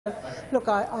Look,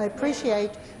 I appreciate,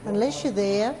 unless you're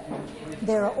there,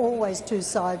 there are always two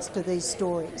sides to these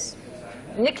stories.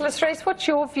 Nicholas Rees, what's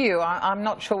your view? I'm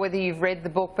not sure whether you've read the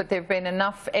book, but there have been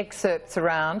enough excerpts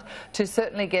around to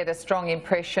certainly get a strong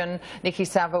impression. Nikki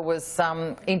Sava was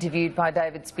interviewed by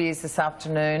David Spears this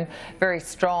afternoon. Very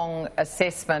strong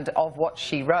assessment of what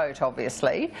she wrote,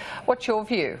 obviously. What's your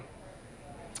view?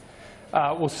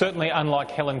 Well, certainly,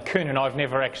 unlike Helen Coonan, I've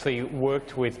never actually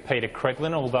worked with Peter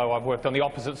Credlin, although I've worked on the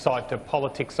opposite side to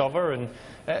politics of her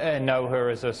and know her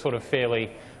as a sort of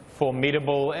fairly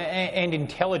formidable and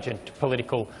intelligent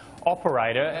political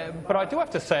operator. But I do have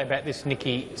to say about this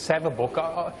Nikki Sava book,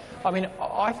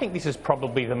 I think this is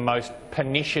probably the most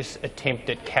pernicious attempt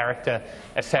at character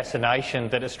assassination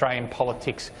that Australian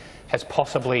politics has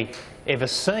possibly ever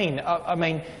seen. I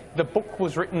mean, the book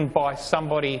was written by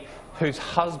somebody whose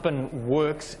husband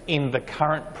works in the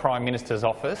current Prime Minister's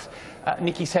office.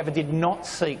 Nikki Sava did not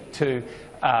seek to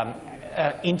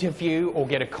interview or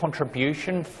get a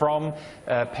contribution from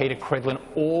Peter Credlin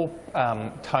or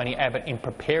Tony Abbott in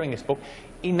preparing this book.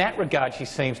 In that regard, she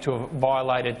seems to have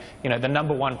violated, the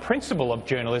 #1 principle of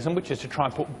journalism, which is to try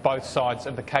and put both sides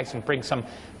of the case and bring some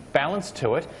balance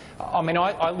to it. I mean,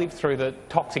 I lived through the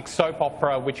toxic soap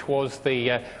opera, which was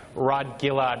the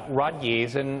Rudd-Gillard-Rudd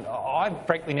years, and I've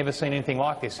frankly never seen anything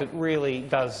like this. It really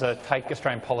does take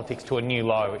Australian politics to a new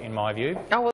low, in my view.